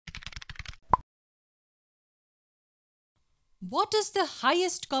What is the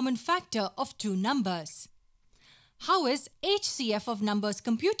highest common factor of two numbers? How is HCF of numbers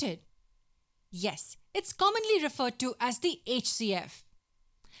computed? Yes, it's commonly referred to as the HCF.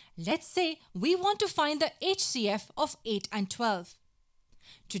 Let's say we want to find the HCF of 8 and 12.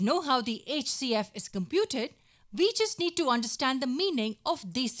 To know how the HCF is computed, we just need to understand the meaning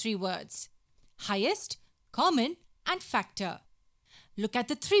of these three words: highest, common, and factor. Look at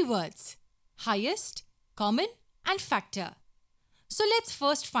the three words: highest, common, and factor. So let's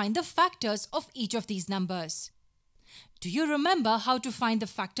first find the factors of each of these numbers. Do you remember how to find the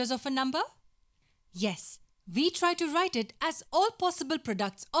factors of a number? Yes, we try to write it as all possible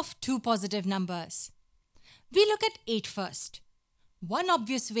products of two positive numbers. We look at 8 first. One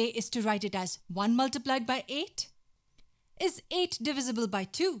obvious way is to write it as 1 multiplied by 8. Is 8 divisible by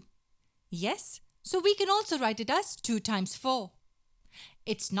 2? Yes, so we can also write it as 2 times 4.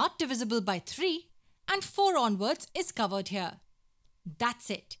 It's not divisible by 3, and 4 onwards is covered here. That's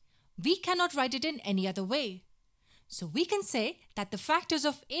it. We cannot write it in any other way. So we can say that the factors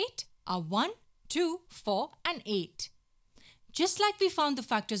of 8 are 1, 2, 4, and 8. Just like we found the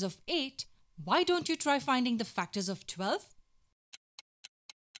factors of 8, why don't you try finding the factors of 12?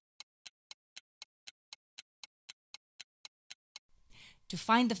 To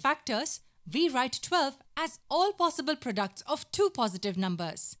find the factors, we write 12 as all possible products of two positive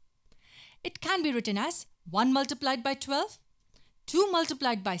numbers. It can be written as 1 multiplied by 12, 2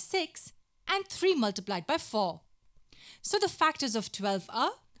 multiplied by 6, and 3 multiplied by 4. So the factors of 12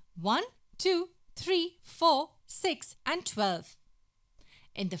 are 1, 2, 3, 4, 6, and 12.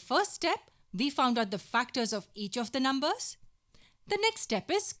 In the first step, we found out the factors of each of the numbers. The next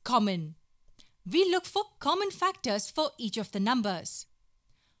step is common. We look for common factors for each of the numbers.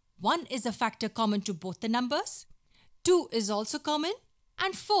 1 is a factor common to both the numbers, 2 is also common,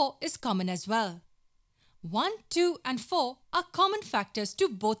 and 4 is common as well. 1, 2, and 4 are common factors to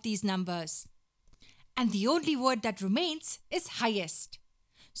both these numbers. And the only word that remains is highest.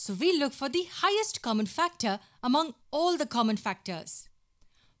 So we look for the highest common factor among all the common factors.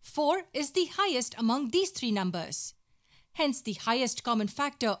 4 is the highest among these three numbers. Hence, the highest common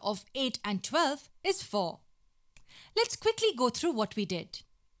factor of 8 and 12 is 4. Let's quickly go through what we did.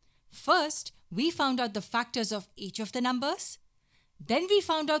 First, we found out the factors of each of the numbers. Then we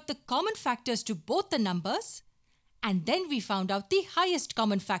found out the common factors to both the numbers. And then we found out the highest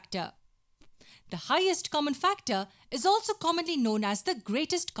common factor. The highest common factor is also commonly known as the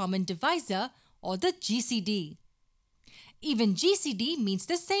greatest common divisor, or the GCD. Even GCD means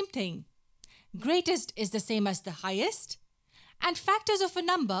the same thing. Greatest is the same as the highest, and factors of a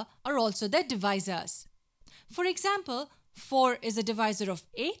number are also their divisors. For example, 4 is a divisor of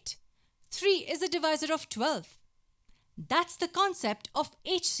 8, 3 is a divisor of 12. That's the concept of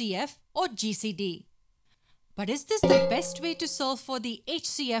HCF or GCD. But is this the best way to solve for the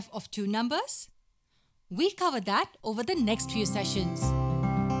HCF of two numbers? We cover that over the next few sessions.